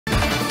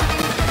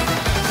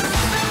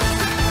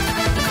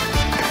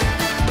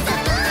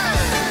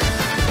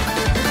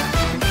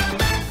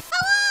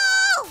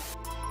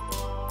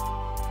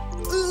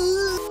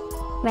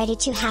ready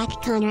to hack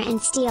Connor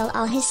and steal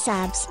all his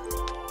subs.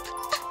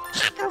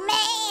 Hacker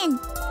man!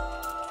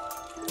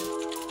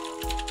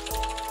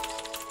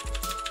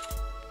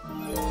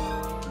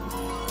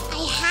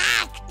 I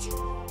hacked!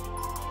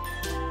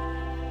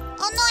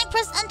 Oh no, I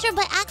pressed enter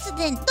by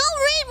accident. Don't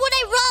read what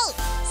I wrote!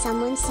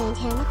 Someone sent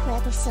him a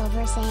clip of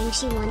Silver saying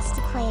she wants to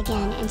play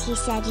again, and he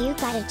said you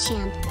got a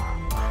champ.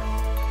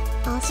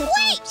 Also,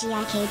 wait!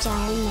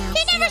 Ironmouse.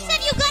 They never said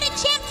you got a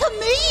champ to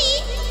me!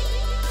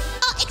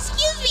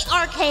 Excuse me,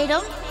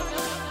 Arcadum.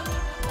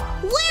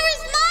 Where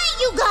is my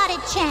you got a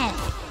champ?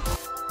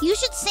 You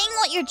should sing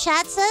what your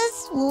chat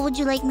says. What would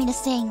you like me to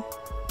sing?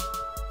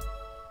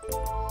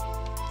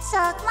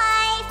 Suck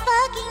my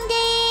fucking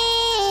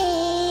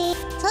dick.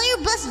 Tell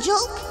your best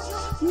joke.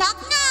 Knock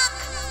knock.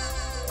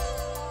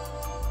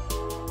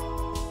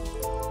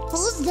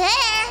 Who's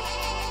there?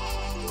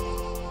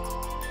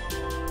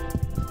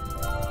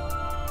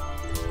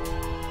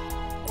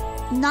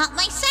 Not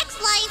my sex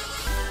life.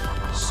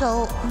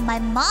 So my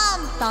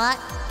mom thought,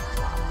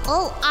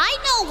 oh, I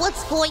know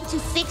what's going to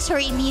fix her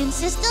immune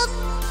system.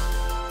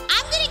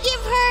 I'm gonna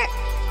give her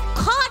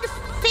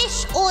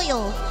codfish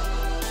oil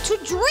to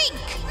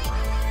drink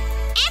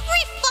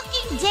every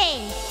fucking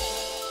day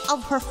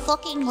of her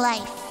fucking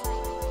life.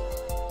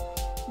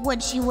 When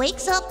she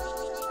wakes up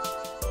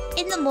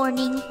in the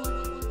morning,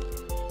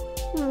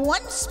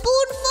 one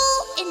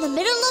spoonful in the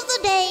middle of the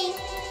day,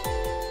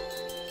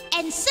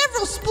 and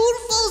several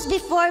spoonfuls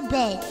before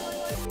bed.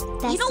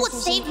 You know what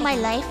saved my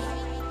life?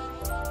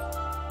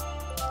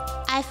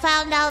 I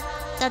found out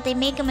that they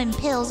make them in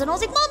pills, and I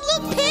was like, Mom,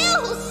 look,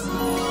 pills!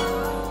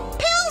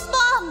 Pills,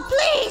 Mom,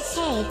 please!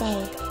 Hey,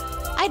 babe.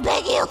 I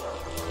beg you.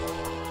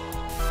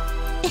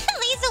 At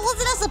least it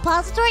wasn't a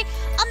suppository.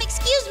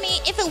 Excuse me,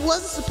 if it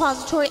was a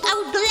suppository, I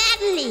would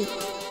gladly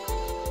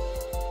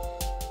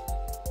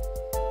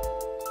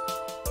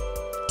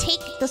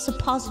take the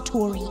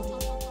suppository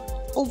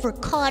over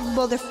cod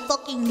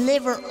motherfucking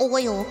liver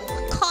oil,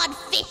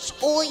 codfish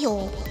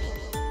oil.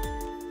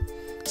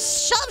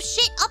 Shove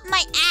shit up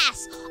my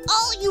ass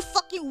all you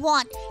fucking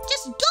want.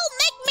 Just don't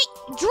make me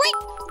drink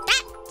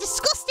that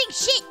disgusting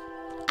shit.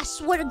 I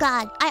swear to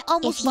God, I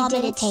almost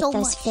vomited so much. If you didn't take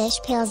those fish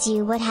pills,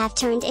 you would have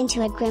turned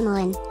into a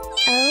gremlin.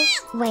 Oh,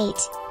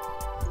 wait.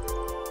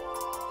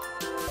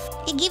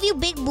 It give you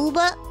big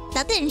booba?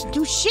 That didn't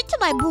do shit to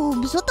my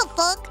boobs. What the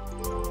fuck?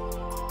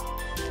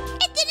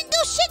 It didn't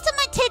do shit to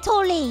my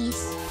titoles.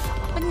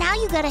 But now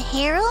you got a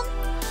harem?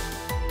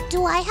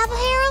 Do I have a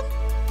harem?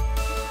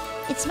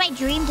 It's my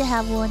dream to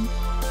have one.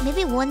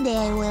 Maybe one day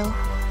I will.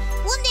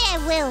 One day I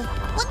will.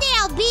 One day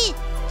I'll be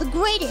the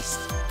greatest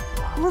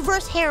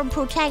reverse harem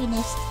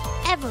protagonist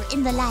ever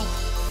in the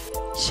life.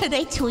 Should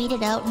I tweet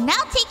it out?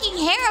 Now taking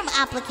harem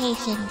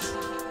applications.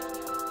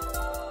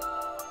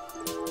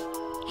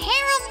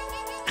 Harem.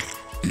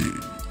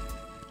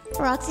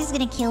 Roxy's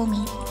gonna kill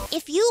me.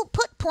 If you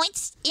put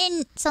points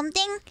in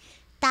something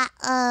that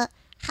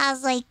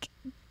has like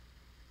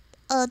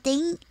a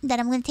thing that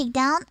I'm gonna take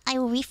down, I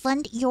will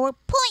refund your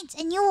points,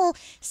 and you will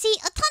see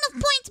a ton of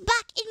points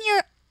back in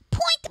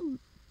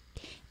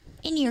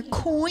your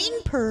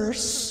coin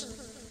purse,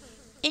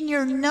 in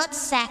your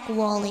nutsack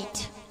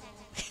wallet.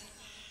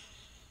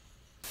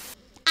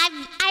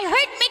 I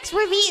heard mixed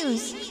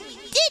reviews.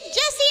 Did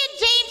Jesse and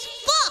James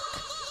fuck?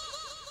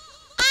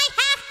 I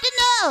have to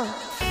know.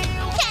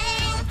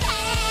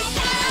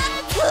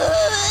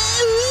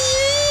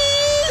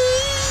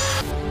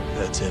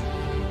 That's it.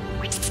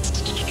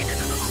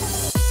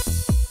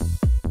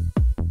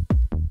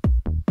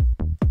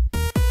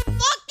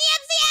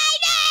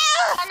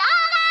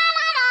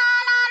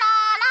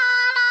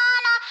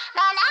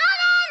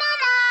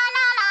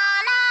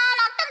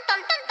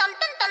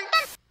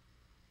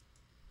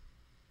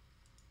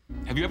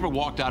 Have you ever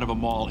walked out of a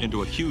mall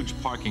into a huge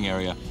parking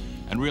area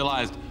and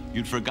realized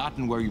you'd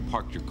forgotten where you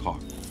parked your car?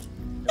 You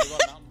ever gone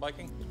mountain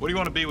biking? What do you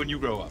want to be when you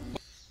grow up?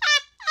 What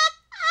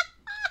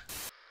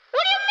do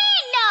you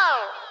mean,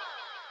 no?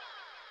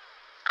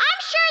 I'm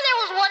sure there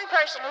was one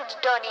person who's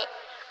done it.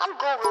 I'm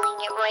Googling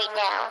it right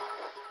now.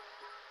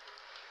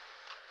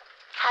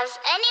 Has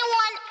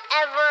anyone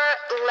ever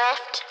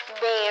left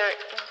their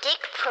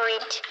dick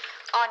print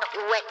on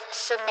wet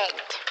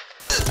cement?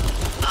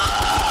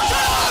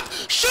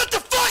 Shut the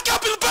fuck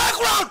up in the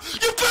background!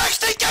 You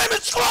backstage game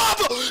and scrub!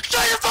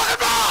 Shut your fucking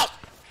mouth!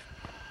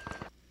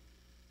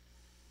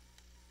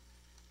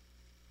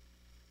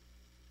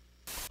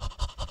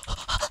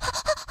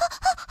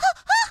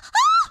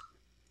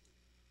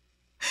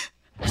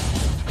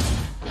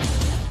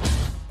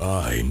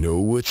 I know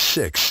what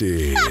sex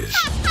is.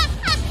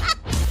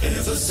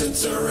 Ever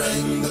since I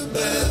rang the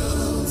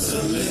bells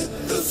and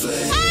lit the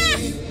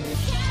flame.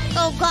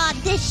 Oh God,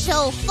 this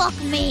show, fuck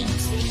me.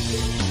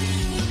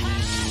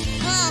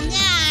 Oh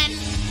God.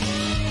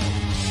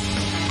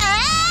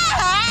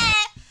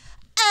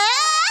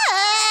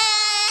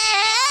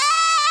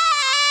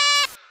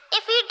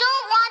 If you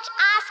don't watch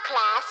Ass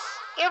Class,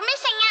 you're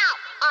missing out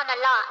on a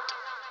lot.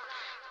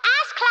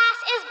 Ass Class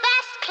is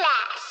best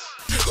class.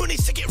 Who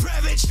needs to get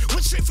ravaged?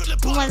 Went straight from the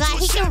Oh my bottom god, to a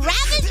he can savage.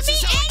 ravage This me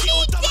is how I deal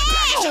with all my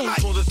baggage. any I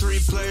day! pull the 3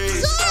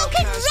 blades. Zoro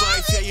can Outcast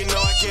life, yeah, you know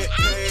I get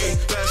paid.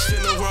 Best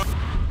in the world.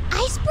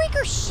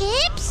 Icebreaker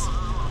ships?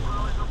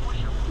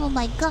 Oh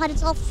my god,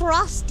 it's all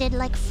frosted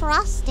like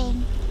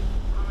frosting.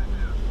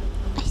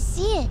 I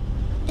see it.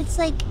 It's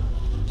like,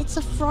 it's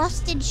a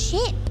frosted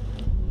ship.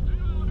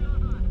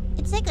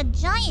 It's like a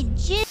giant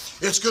jib.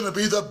 It's gonna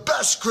be the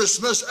best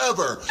Christmas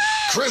ever.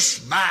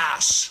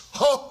 Christmas.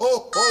 Ho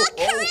ho ho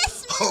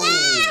Christmas!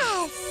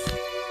 ho.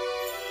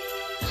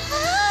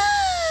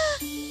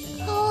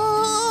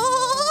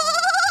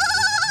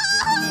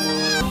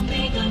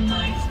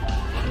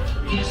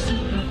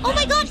 Oh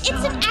my god, it's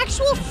an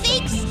actual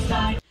fake.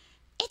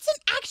 It's an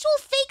actual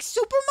fake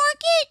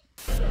supermarket?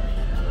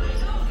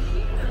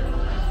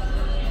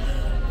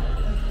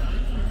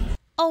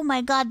 Oh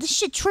my god, this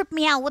shit tripped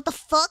me out. What the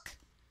fuck?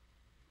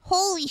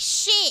 Holy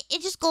shit,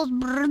 it just goes.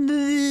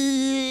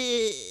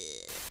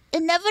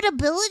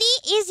 Inevitability,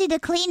 easy to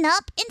clean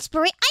up, I need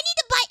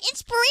to buy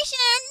inspiration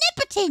and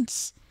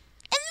omnipotence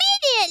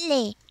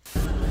immediately.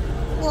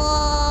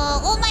 Whoa,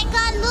 oh my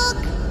god, look.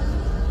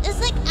 It's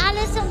like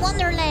Alice in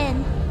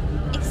Wonderland.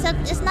 Except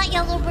it's not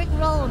Yellow Brick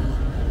Road.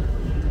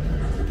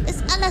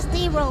 It's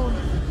LSD Road.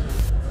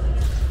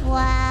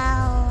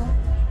 Wow.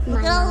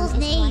 Look My at all mom those is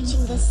names.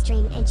 watching this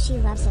stream and she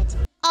loves it.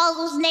 All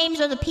those names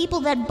are the people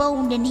that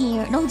boned in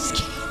here. No, I'm just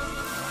kidding.